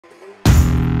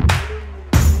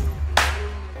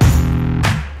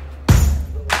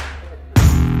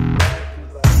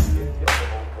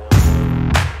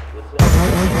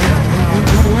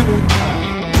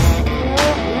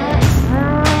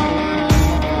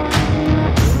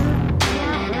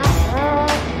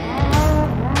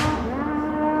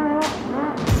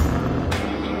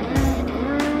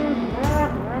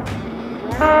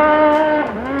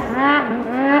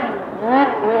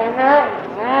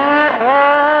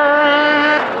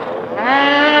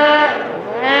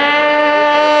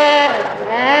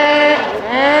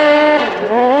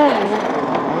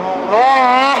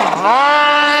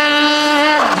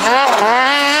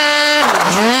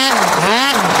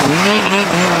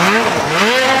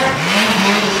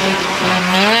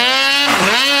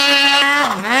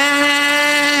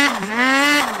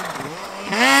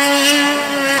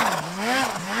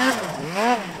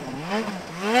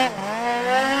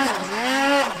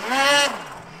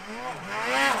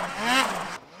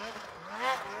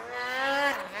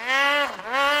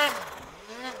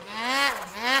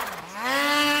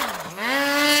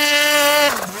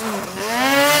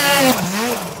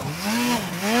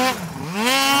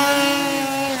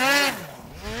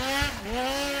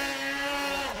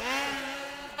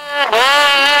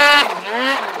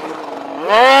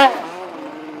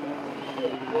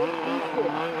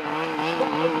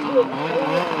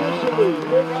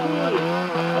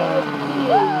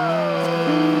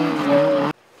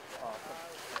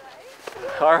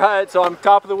All right, so I'm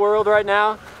top of the world right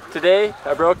now. Today,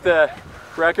 I broke the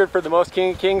record for the most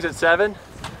King of Kings at 7.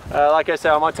 Like I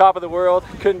said, I'm on top of the world.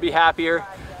 Couldn't be happier.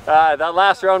 That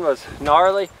last round was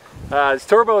gnarly. These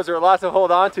turbos are a lot to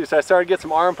hold on to, so I started to get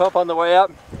some arm pump on the way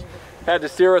up. Had to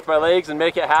steer with my legs and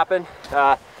make it happen.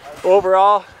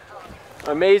 Overall,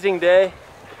 amazing day.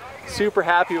 Super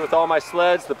happy with all my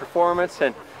sleds, the performance,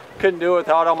 and couldn't do it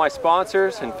without all my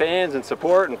sponsors and fans and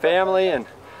support and family, and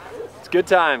it's good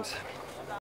times.